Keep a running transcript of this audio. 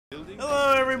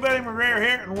everybody, MacGhriogair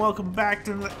here, and welcome back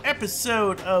to another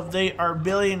episode of They Are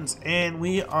Billions, and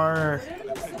we are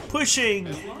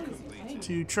pushing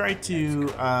to try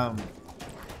to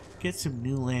get some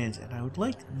new lands, and I would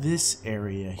like this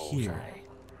area here.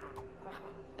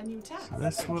 So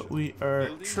that's what we are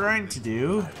trying to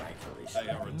do.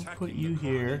 I'm gonna put you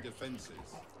here. I'm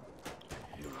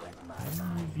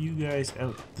gonna move you guys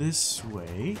out this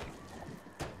way.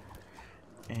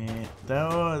 And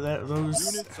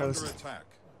those houses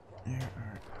there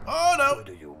are. Oh no! What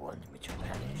do you want me to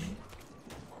punish?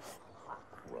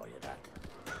 Roll it up.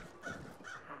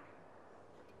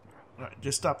 Alright,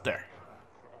 just stop there.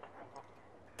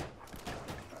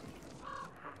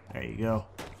 There you go.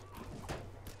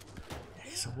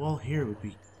 So a wall here would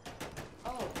be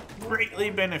greatly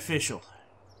beneficial.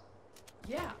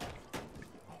 Yeah.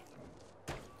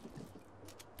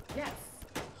 Yes.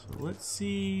 So let's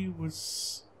see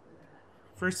what's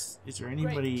first. Is there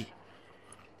anybody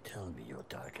Tell me your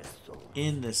darkest soul.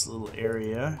 in this little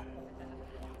area?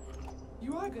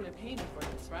 You are gonna pay me for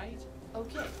this, right?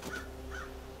 Okay.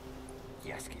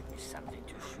 Yes, give me something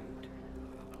to shoot.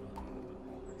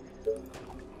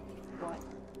 What?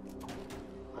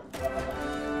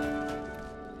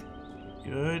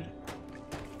 Good.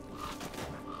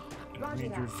 Roger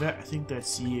Ranger that. Vet, I think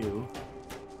that's you.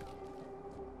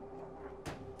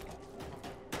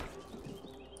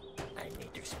 I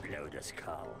need to explode a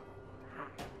skull.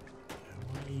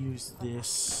 I want to use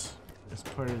this as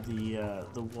part of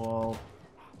the wall.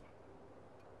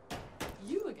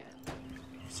 You again.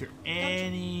 Is there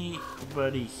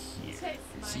anybody here? Take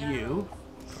It's my you.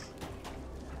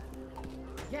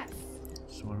 Yes.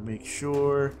 Just want to make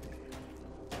sure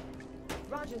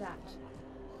Roger that.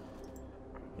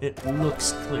 it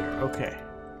looks clear. Okay.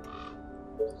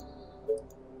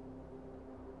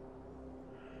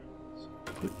 So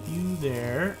put you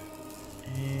there,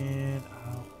 and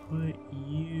I'll put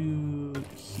you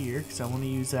here because I want to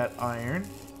use that iron.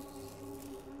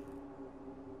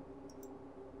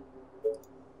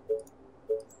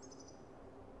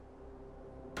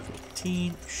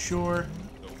 Sure.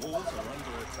 The walls are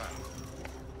under attack.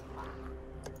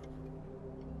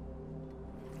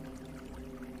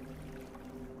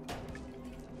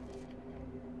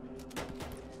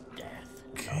 Death.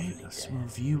 Okay, let's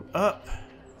move you up.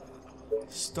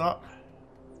 Stop.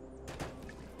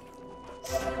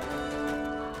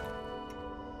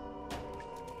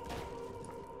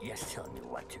 Yes, tell me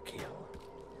what to kill.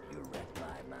 You read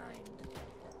my mind.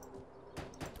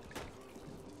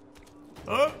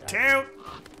 Uptown.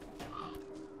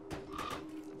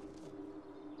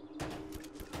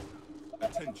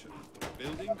 Attention.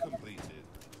 Building completed.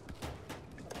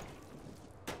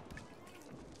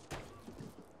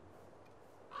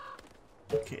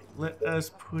 Okay, let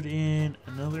us put in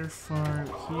another farm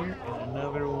here and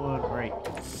another one right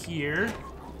here.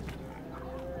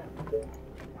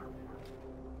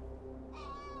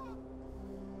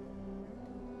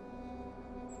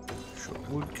 Short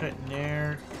wood cutting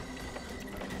there.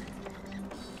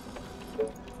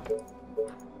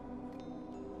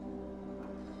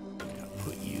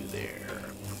 Put you there.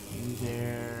 Put you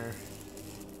there.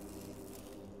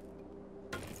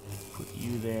 Put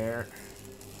you there.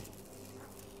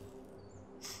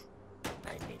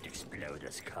 I need to explode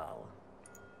a skull.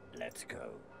 Let's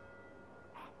go.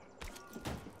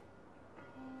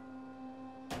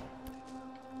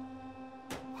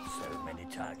 So many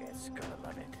targets, gonna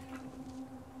love it.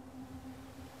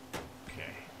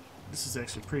 Okay. This is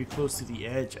actually pretty close to the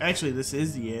edge. Actually, this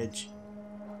is the edge.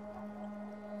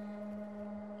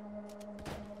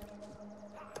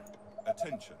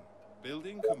 Attention.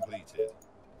 Building completed.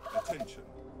 Attention.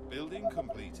 Building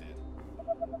completed.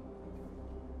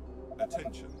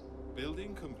 Attention.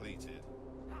 Building completed.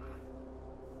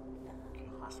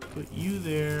 Let's put you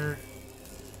there.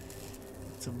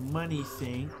 It's a money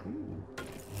thing. Ooh.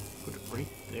 Put it right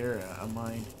there on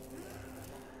mine.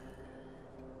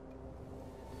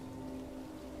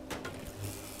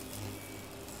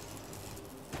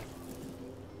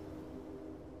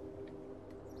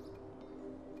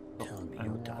 Tell me I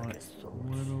your want darkest soul.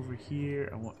 one over here.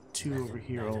 I want two over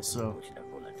here also. Putting a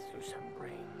bullet through some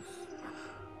brains.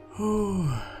 Ooh.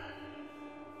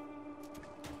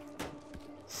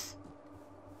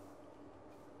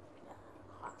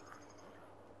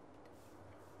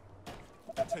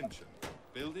 Attention.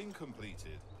 Building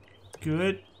completed.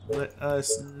 Good. Let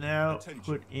us now Attention.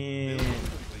 put in Building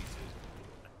completed.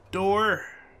 door.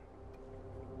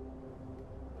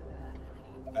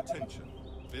 Attention.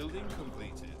 Building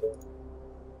completed.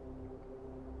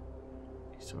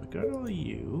 So I got all of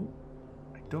you.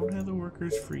 I don't have the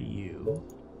workers for you.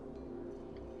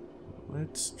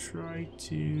 let's try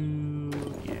to...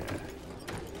 yeah.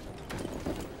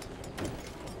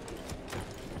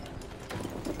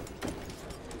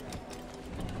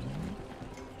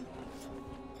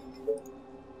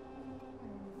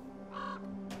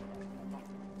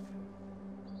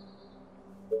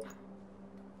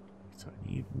 So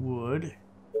I need wood.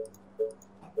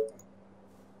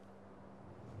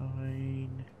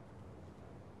 Fine.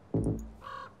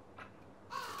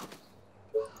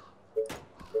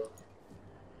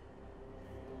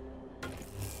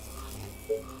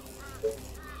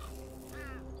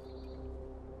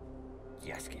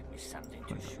 Just give me something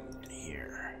to shoot.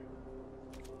 Here.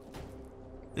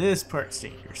 This part's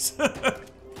dangerous.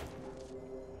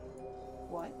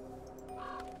 What?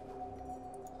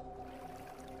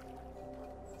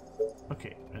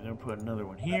 Okay, I'm gonna put another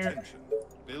one here. Attention.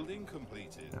 Building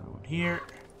completed. Another one here.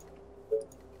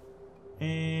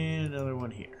 And another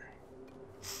one here.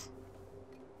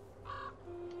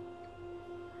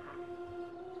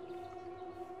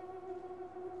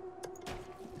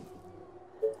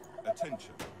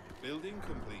 Attention. Building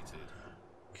completed.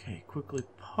 Okay, quickly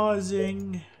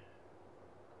pausing.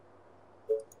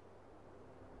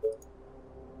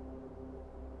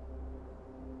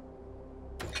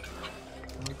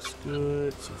 Looks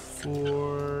good. So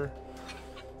 4.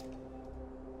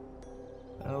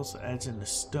 That also adds in the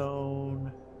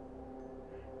stone.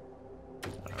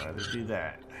 I'd rather do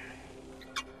that.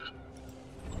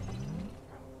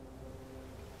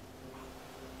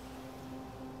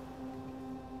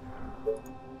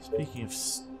 Speaking of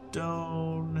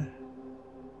stone,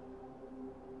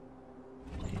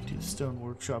 can't do the stone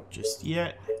workshop just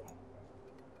yet.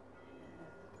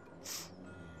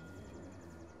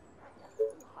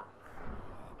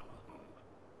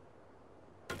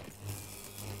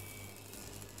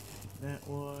 That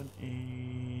one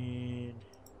and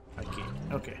I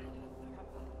can't. Okay.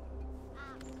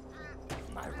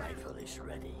 My rifle is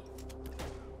ready.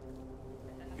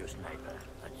 Your sniper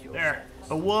at your There. service.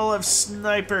 A wall of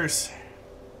snipers.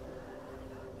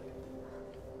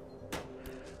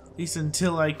 At least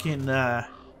until I can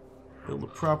build a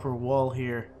proper wall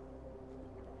here.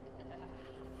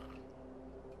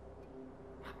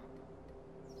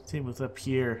 Same with up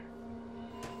here.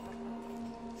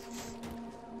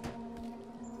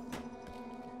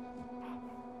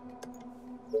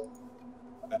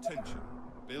 Attention.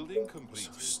 Building So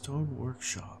completed. stone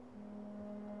workshop.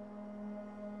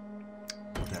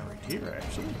 Put that right here,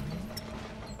 actually.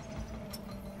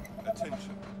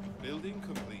 Attention. Building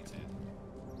completed.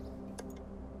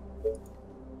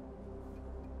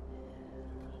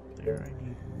 There, I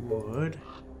need wood.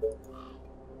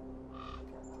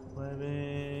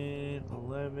 11,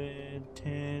 11,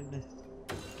 10.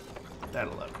 That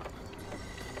 11.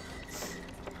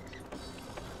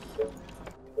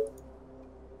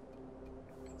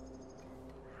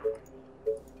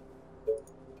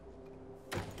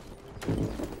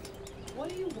 What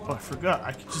do you want? Oh, I forgot.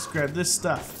 I could just grab this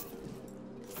stuff.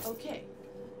 Okay.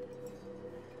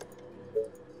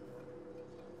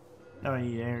 Now I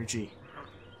need energy.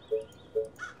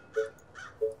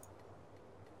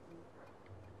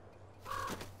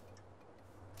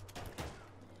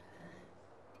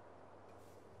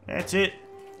 That's it.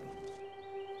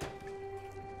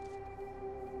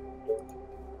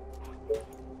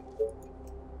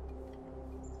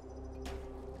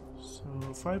 So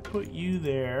if I put you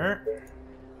there,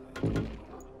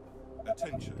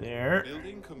 Attention. there,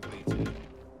 Building completed.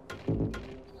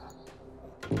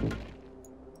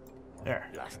 there.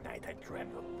 Last night I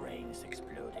dreamt of brains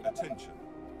exploding. Attention.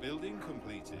 Building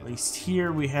completed. At least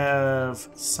here we have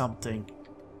something.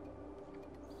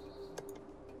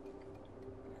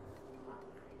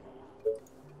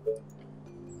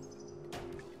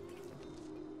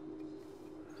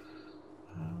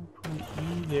 I'll put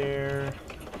you there.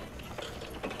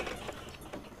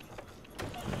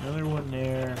 Another one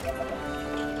there.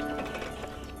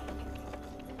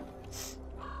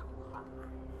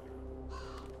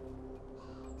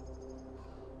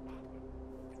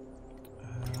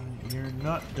 You're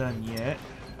not done yet.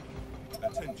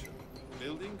 Attention.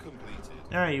 Building completed.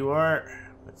 There you are.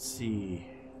 Let's see.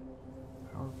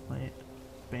 Power plant,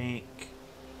 bank.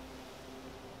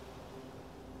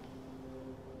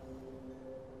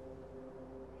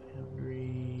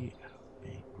 Foundry,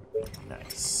 bank would be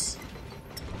nice.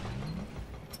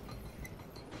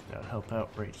 That'll help out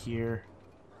right here.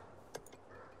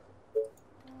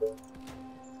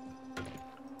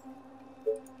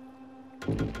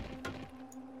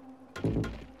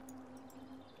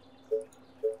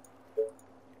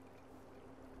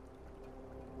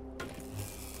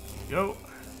 Go.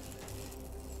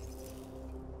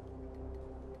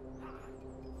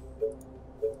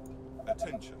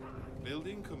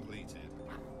 Building completed.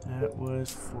 That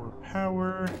was for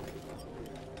power.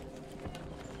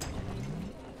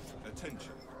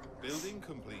 Attention. Building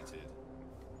completed.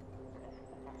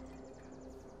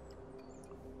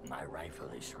 My rifle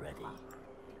is ready.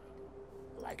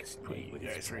 Like a Put snake you with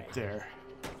its guys prey. right there.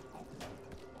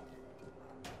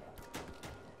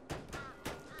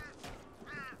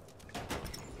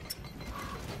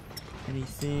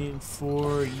 Anything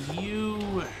for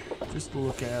you? Just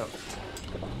look out.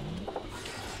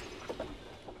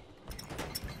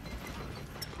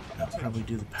 I'll probably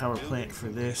do the power plant for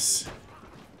this.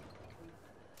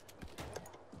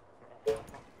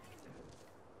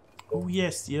 Oh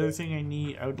yes, the other thing I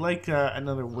need, I would like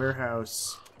another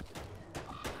warehouse.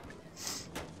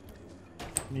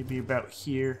 Maybe about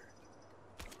here.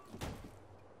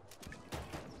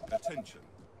 Attention.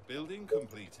 Building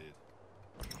completed.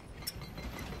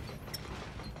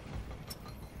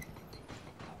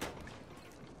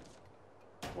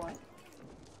 What?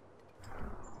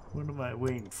 What am I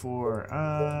waiting for?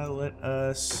 Let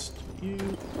us... You...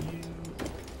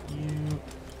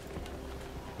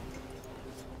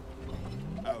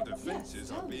 Our defenses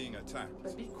Yes, are tell me. being attacked.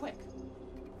 But be quick.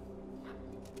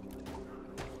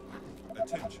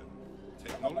 Attention.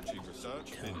 Technology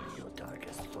research Tell me finished. your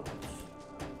darkest thoughts.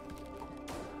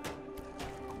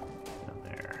 Down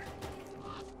there.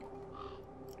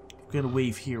 If we get a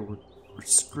wave here, we're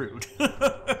screwed. Let's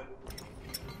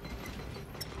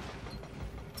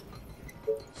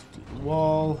do the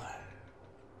wall.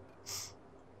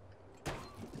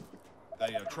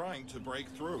 They are trying to break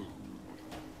through.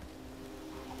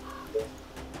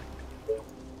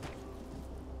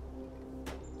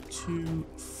 2,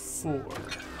 4. They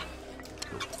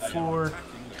are 4.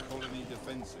 attacking the colony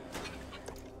defenses.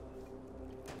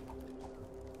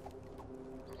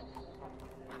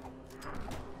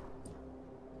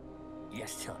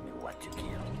 Yes, tell me what to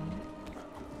kill.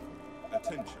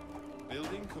 Attention.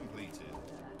 Building completed.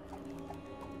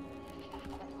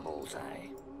 Bullseye.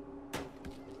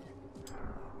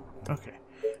 Okay.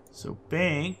 So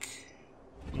bank.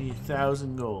 We need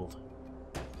 1,000 gold.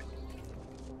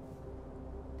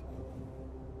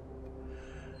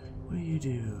 What do you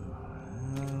do?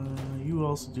 You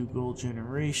also do gold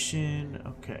generation.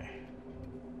 Okay.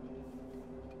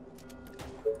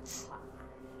 So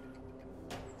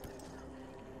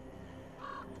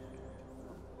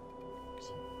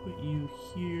put you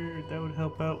here. That would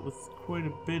help out with quite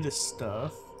a bit of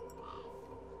stuff.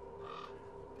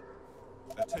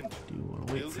 Attention. Do you want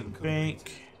to wait for the Building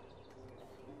bank?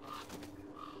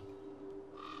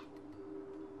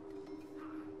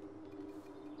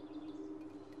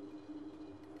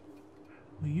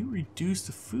 Will you reduce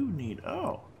the food need?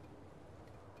 Oh.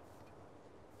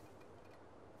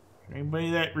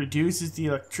 Anybody that reduces the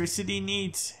electricity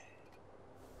needs?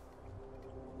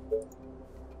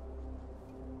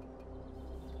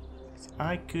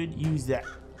 I could use that.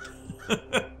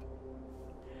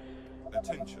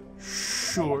 Attention.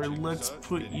 Sure, let's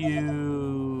put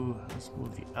you... Let's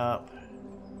move you up.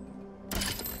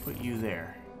 Put you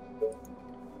there.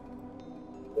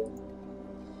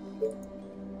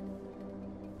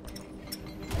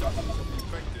 Dozens of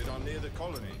infected are near the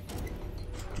colony.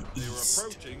 They are East.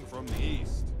 approaching from the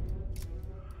east.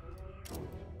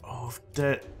 Oh, if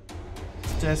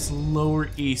that's lower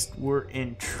east, we're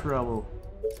in trouble.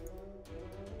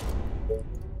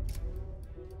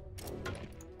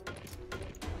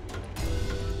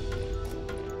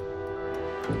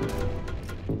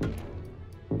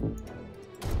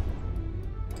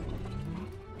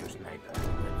 Your sniper at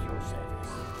your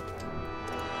service.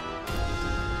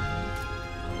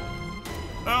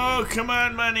 Oh, come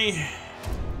on, money.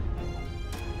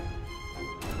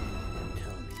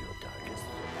 Tell me your darkest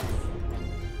thoughts.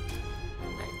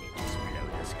 I need to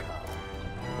explode this car.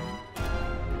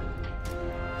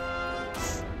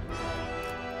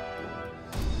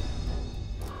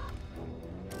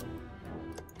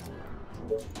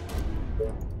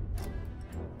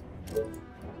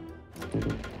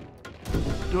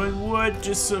 Doing wood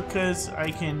just so because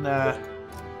I can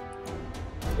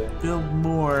build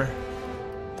more.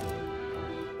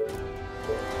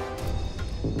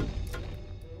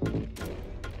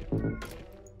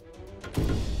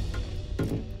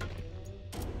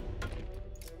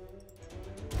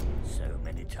 So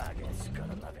many targets,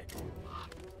 gotta love it.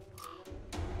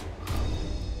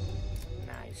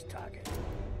 Nice target.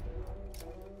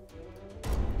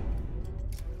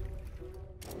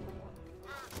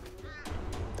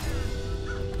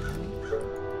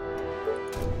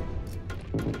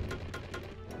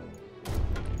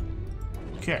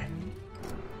 Okay.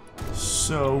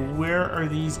 So where are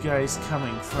these guys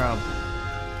coming from?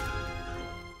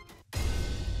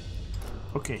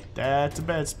 Okay, that's a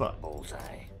bad spot.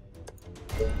 Bullseye.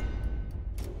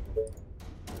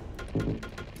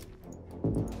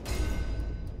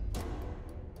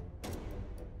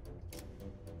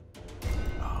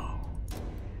 Oh.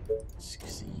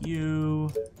 6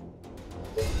 you.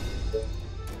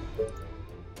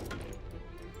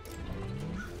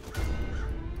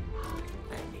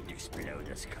 I need to explode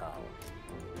this cow.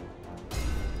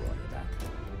 Roger that.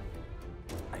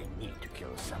 I need to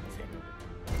kill something.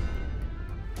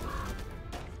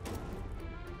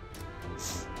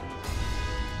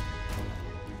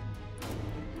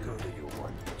 Who do you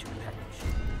want me to punish?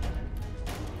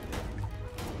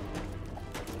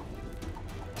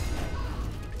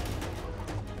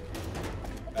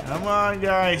 Come on,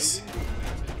 guys.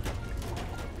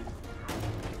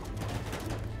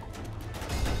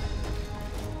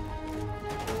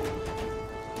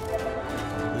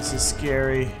 This is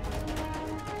scary.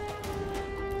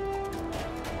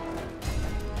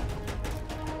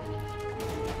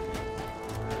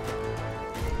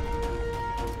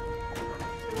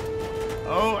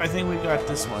 Oh, I think we got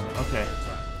this one. Okay.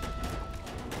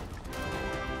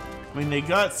 I mean, they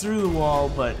got through the wall,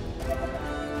 but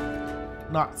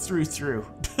not through.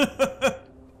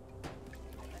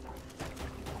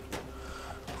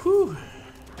 Whew.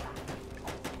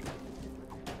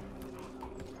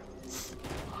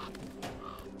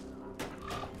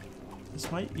 This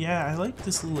might, yeah, I like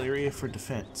this little area for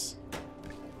defense.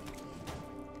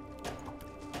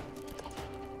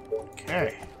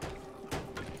 Okay.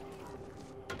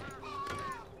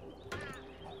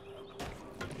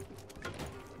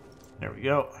 There we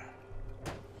go.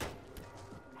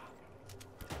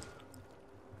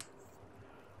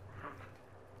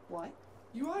 What?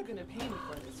 You are gonna pay me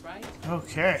for this, right?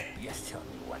 Okay. Just tell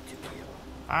me what to kill.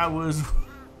 I was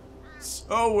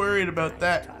so worried about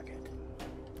that. Target.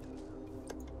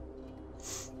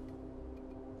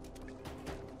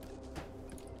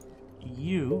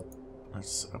 You,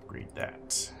 let's upgrade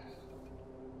that.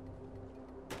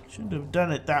 Shouldn't have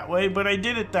done it that way, but I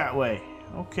did it that way.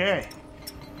 Okay.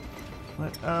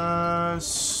 Let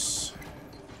us...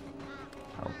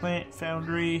 Power plant,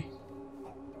 foundry.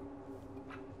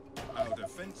 Our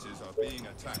defenses are being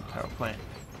attacked. Power plant.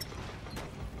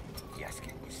 Just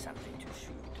give me something to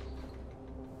shoot.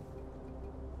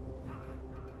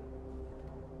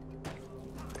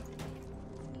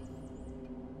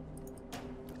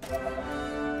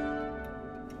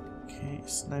 Okay,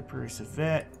 sniper is a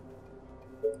vet.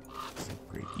 Let's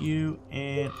upgrade you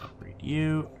and upgrade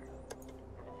you.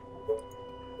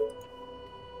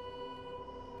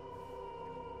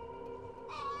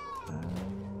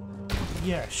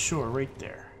 Yeah, sure, right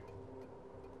there.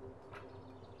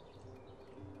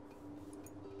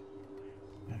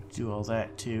 Gotta do all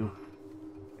that too.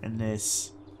 And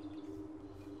this.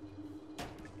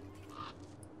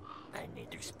 I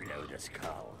need to explode this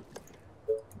cow.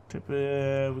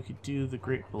 We could do the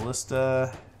Great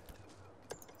Ballista.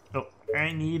 Oh,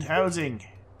 I need housing.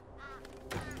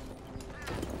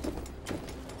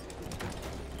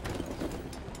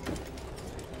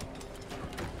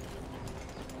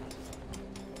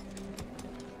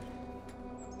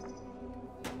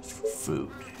 For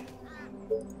food.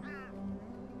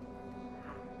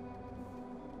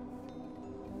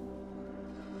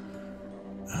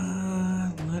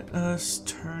 Let us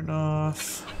turn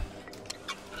off.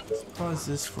 Let's pause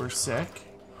this for a sec.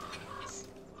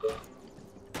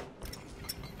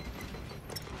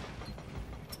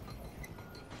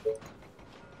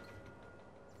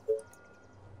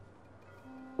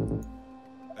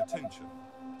 Attention.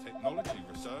 Technology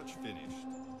research finished.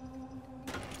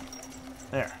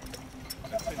 There.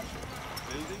 Attention.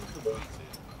 Building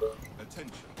completed.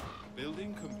 Attention.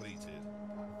 Building completed.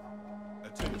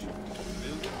 Attention.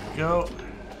 Building Go.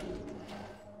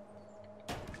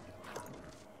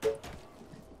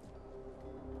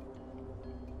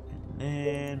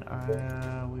 And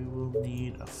then we will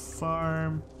need a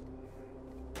farm.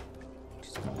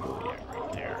 Just gonna go, yeah,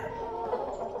 right there.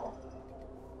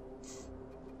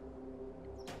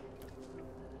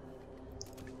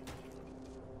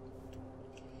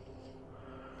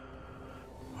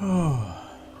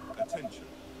 Oh. Attention.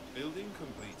 Building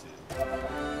completed.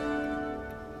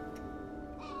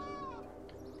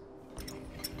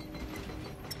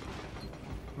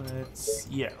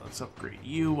 Let's upgrade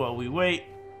you while we wait.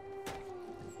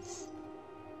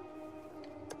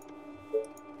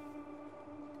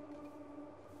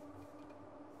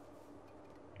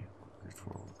 Workers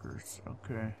for workers,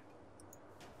 okay.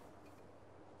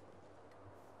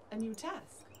 A new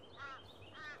task.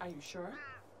 Are you sure?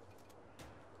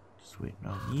 Just waiting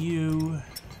on you.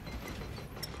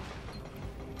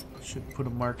 Should put a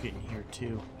market in here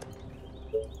too.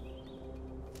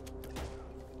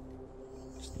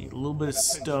 Just need a little bit of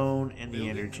stone and the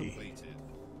Building energy. completed.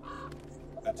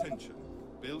 Attention.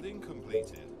 Building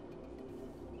completed.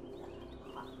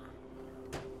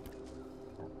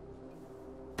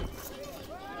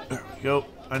 There we go.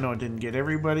 I know I didn't get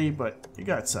everybody, but you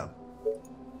got some.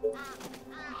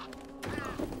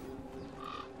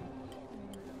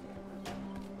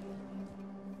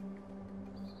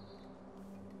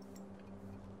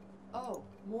 Oh,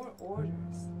 more orders.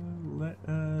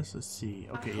 Let's see.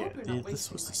 Okay, hope you're not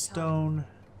this wasting was the my stone.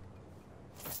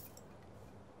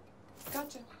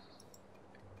 Gotcha.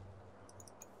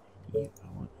 I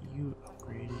want you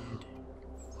upgraded.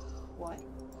 What?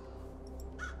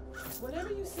 Whatever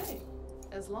you say,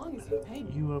 as long as you pay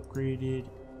me. You upgraded.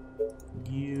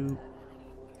 You.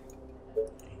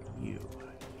 And you.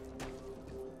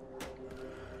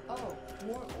 Oh,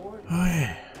 more orders.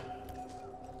 Okay.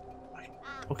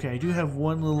 Okay, I do have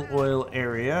one little oil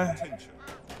area. Attention.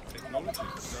 Technology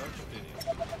research finished.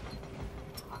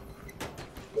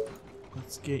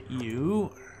 Let's get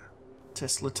you.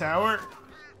 Tesla Tower.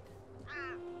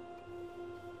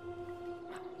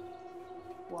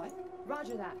 What?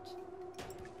 Roger that.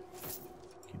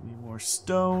 Give me more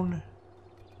stone.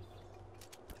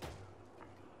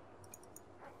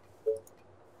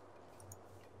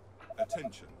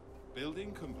 Attention.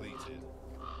 Building completed.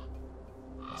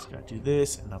 Just gotta do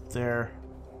this and up there.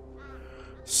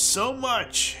 So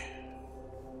much!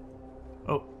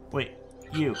 Oh, wait.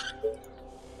 You.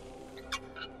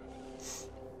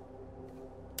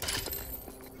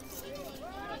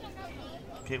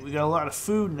 Okay, we got a lot of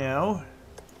food now.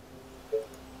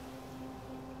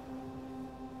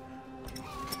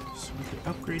 So we can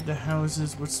upgrade the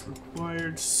houses. What's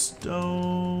required?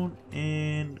 Stone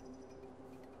and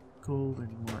gold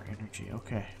and more energy.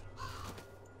 Okay.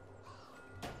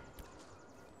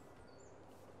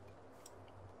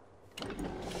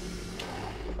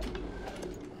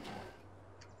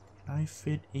 Can I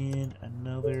fit in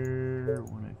another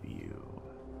one of you?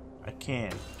 I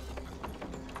can.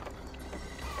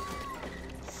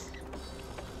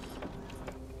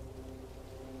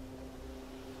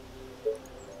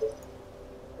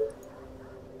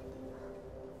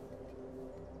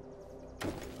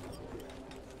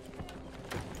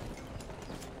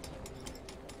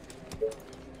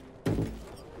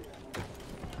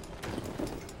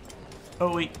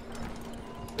 Oh wait.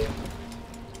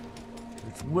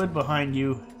 There's wood behind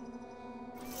you.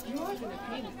 You are gonna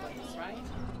pay me for this, right?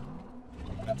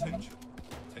 Attention.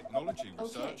 Technology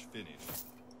research finished.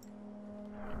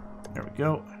 There we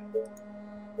go.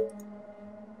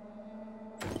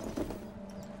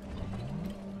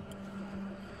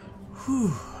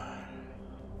 Whew.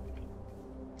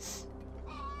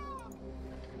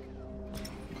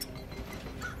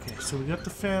 Okay, so we got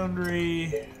the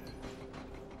foundry.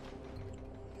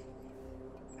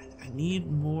 I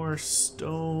need more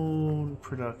stone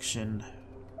production.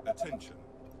 Attention.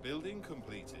 Building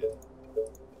completed.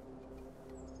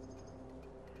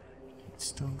 Need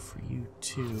stone for you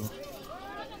too.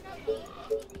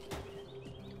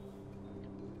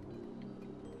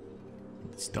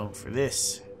 Need stone for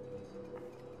this.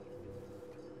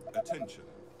 Attention.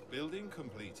 Building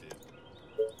completed.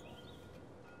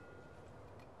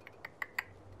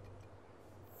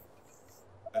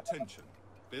 Attention.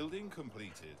 Building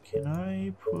completed. Can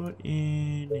I put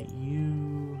in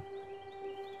you?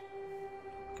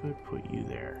 Could put you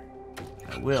there.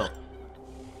 I will.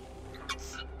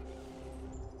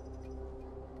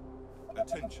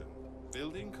 Attention.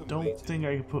 Building completed. Don't think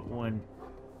I can put one.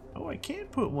 Oh, I can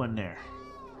put one there.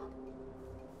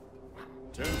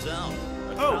 Turns out,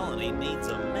 a Oh. colony needs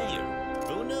a mayor.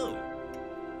 Who knew?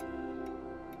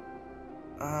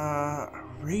 A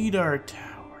radar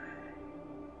tower.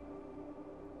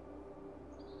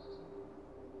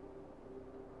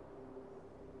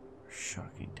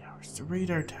 Shocking tower. It's the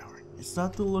radar tower. It's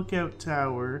not the lookout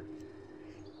tower.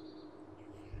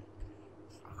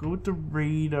 I'll go with the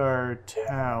radar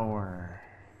tower.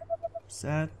 Is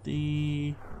that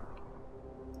the...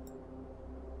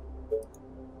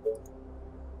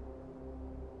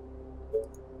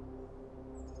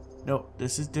 No,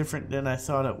 this is different than I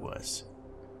thought it was.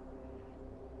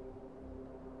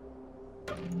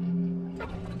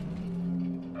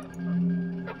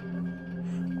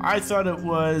 I thought it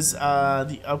was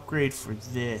the upgrade for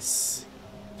this.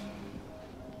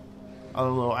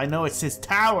 Although I know it says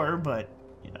tower, but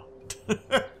you know.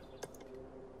 Can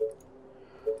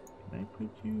I put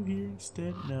you here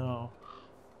instead? No.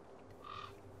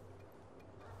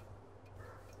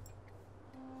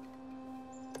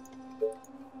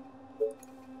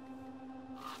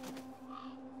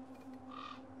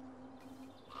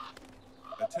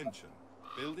 Attention.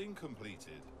 Building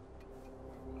completed.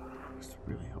 I was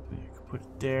really hoping I could put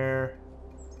it there.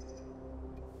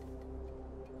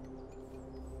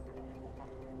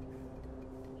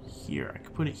 Here, I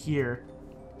could put it here.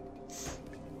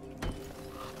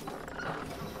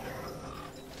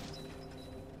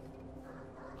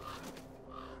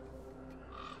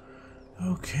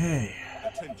 Okay.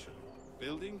 Attention.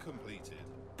 Building completed.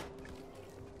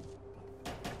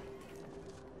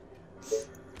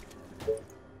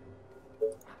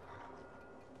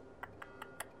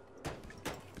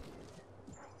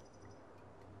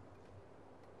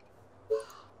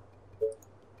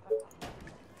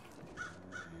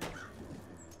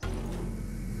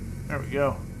 There we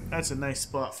go. That's a nice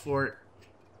spot for it.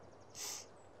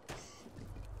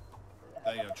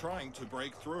 They are trying to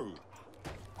break through.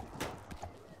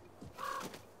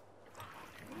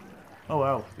 Oh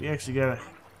wow, we actually can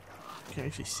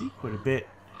actually see quite a bit.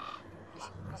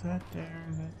 Is that there?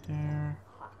 Is that there?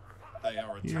 They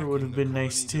are attacking. Here would have been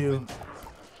nice too. defenses.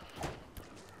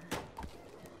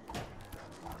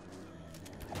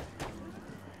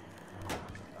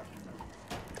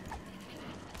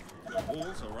 The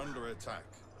walls are under attack.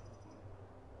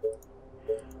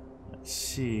 Let's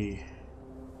see.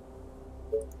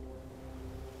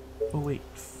 Oh wait.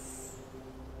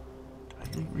 I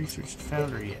didn't research the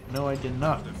foundry yet. No, I did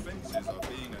not. Defenses are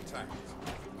being attacked.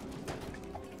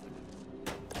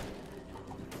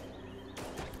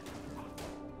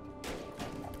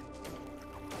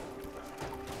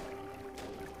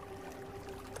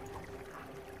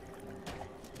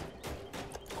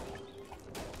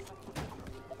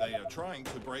 They are trying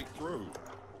to break through.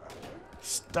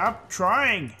 Stop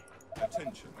trying!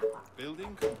 Attention.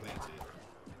 Building completed.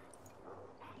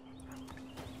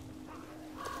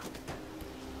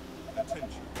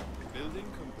 Attention. Building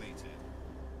completed.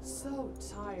 So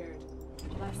tired.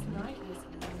 Last night was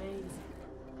amazing.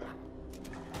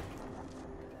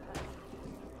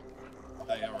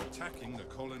 They are attacking the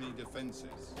colony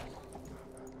defenses.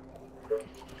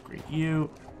 Great you.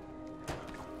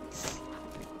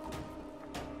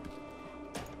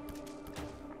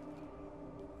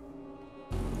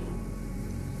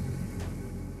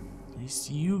 At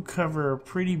least you cover a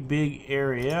pretty big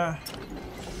area.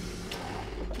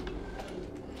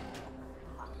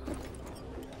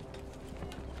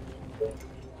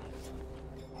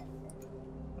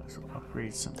 Let's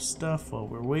upgrade some stuff while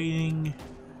we're waiting.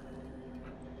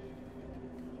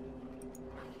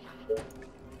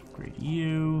 Upgrade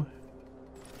you.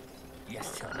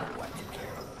 Yes, tell me what to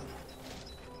kill.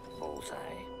 Bullseye.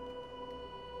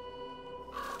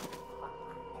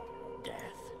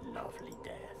 Death, lovely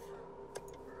death.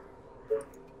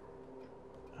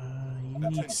 You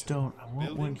need stone. I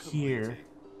want one here.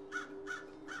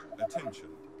 Attention.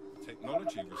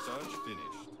 Technology research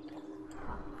finished.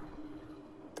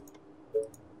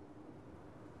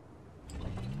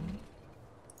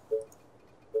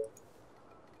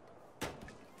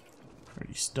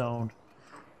 Pretty stone.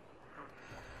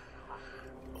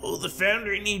 Oh, the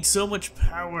foundry needs so much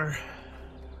power.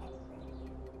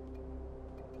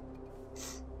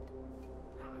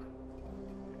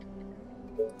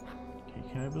 Okay,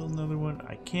 can I build another one?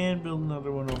 I can build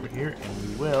another one over here, and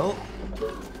we will.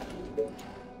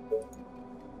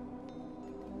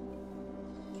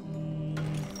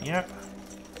 Yep.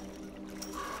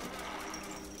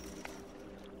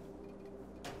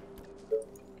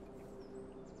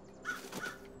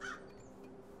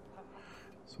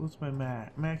 So what's my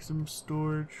maximum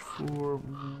storage for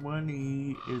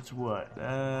money is what?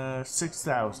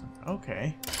 6,000.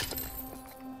 Okay.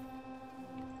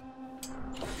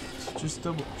 So just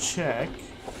double check.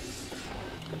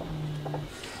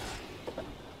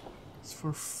 It's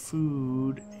for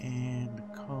food and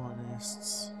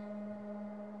colonists.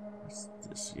 What's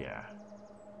this? Yeah.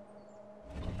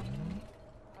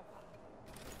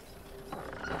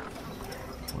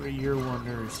 What are your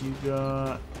wonders? You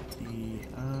got the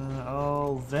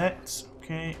all vets,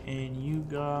 okay, and you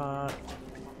got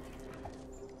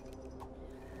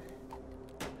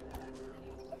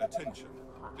Attention.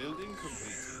 Building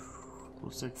completed.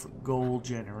 looks like for gold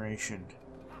generation.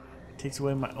 It takes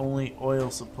away my only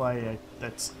oil supply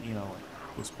that's, you know,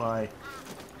 close by.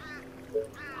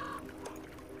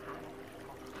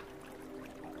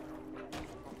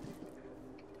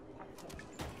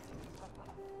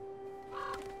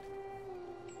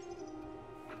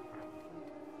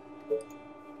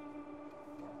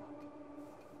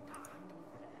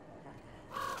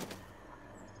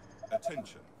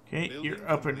 Attention. Okay, Building you're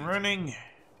up and completed. running.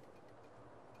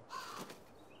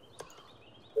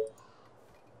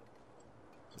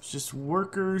 So it's just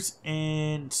workers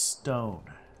and stone.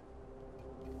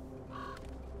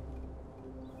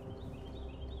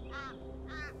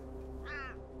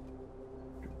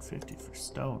 $150 for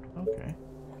stone. Okay.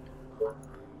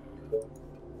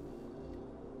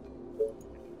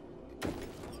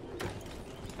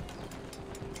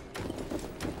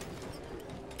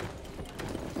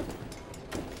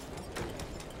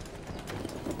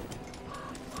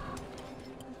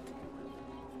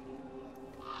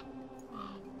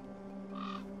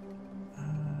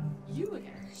 You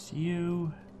again? It's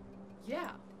you.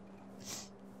 Yeah.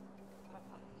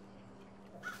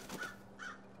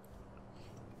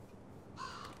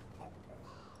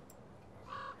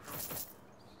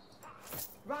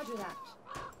 Roger that.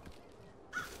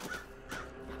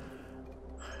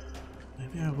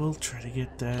 Maybe I will try to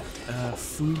get that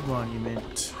food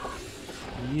monument.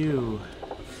 You.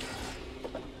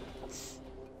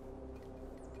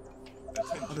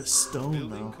 Attention. What a stone, Building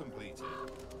though. completed.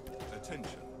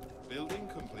 Attention. Building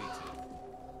completed.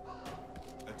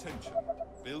 Attention.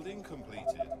 Building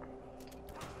completed.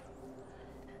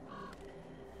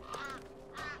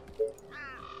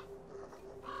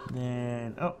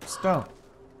 Then, oh, stone.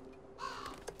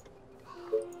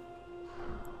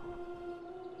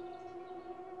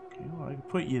 Okay, well, I can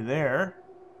put you there.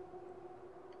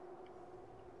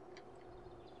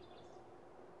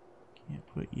 Can't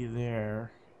put you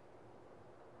there.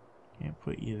 Can't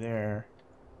put you there.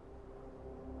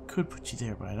 Could put you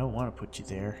there, but I don't want to put you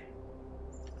there.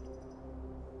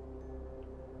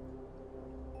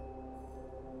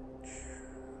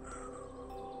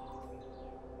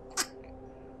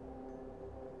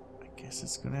 I guess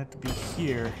it's gonna have to be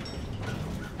here.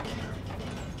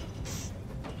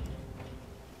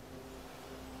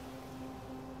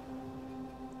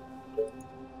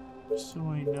 So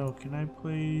I know, can I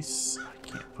place... I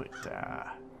can't put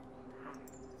that.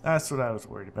 That's what I was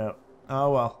worried about.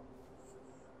 Oh well.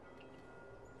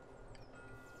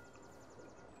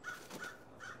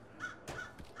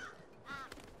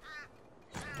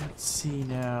 Let's see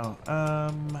now.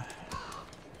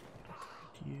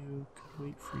 You could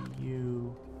wait for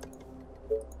you.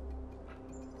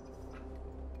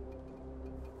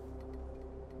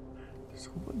 There's a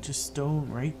whole bunch of stone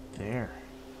right there.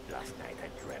 Last night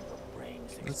I dreamt of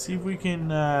brains. Let's see if we can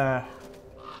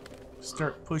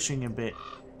start pushing a bit.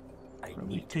 I Let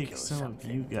me need to take kill some of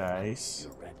something. you guys.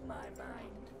 You read my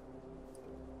mind.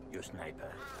 Your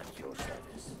sniper at your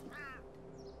service.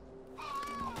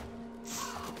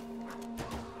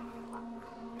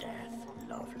 Death,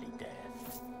 lovely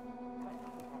death.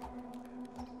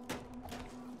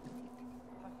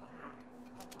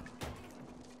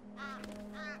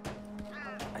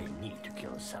 I need to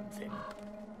kill something.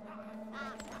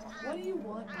 What do you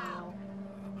want now?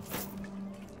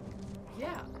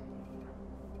 Yeah.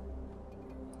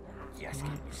 Yes,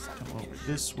 give me Come something over to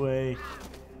this way.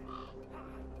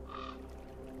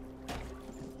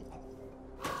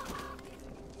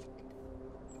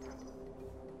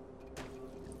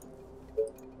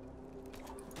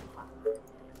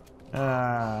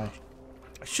 I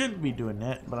shouldn't be doing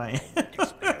that, but I am.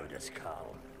 explode this cow.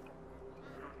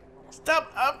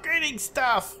 Stop upgrading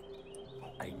stuff!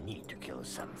 I need to kill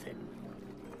something.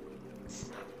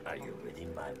 Are you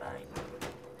reading my mind?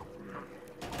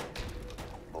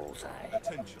 Bullseye.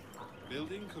 Attention.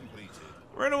 Building completed.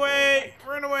 Run away!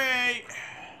 Run away!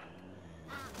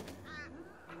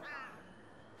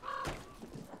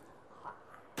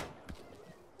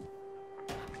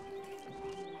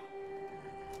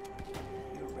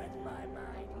 You read my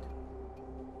mind.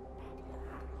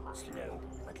 Slow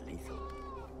but lethal.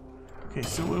 Okay,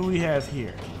 so what do we have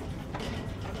here?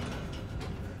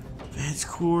 Advanced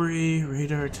quarry,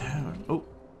 radar tower. Oh.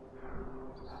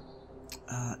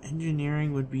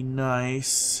 Engineering would be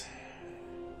nice.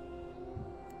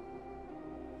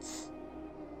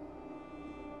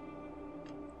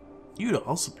 You'd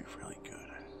also be really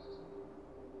good.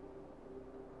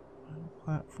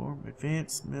 Platform,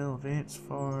 advanced mill, advanced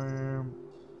farm.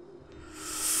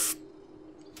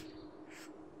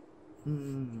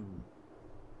 I'm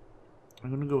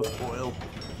gonna go with oil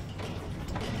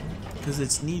because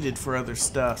it's needed for other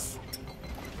stuff.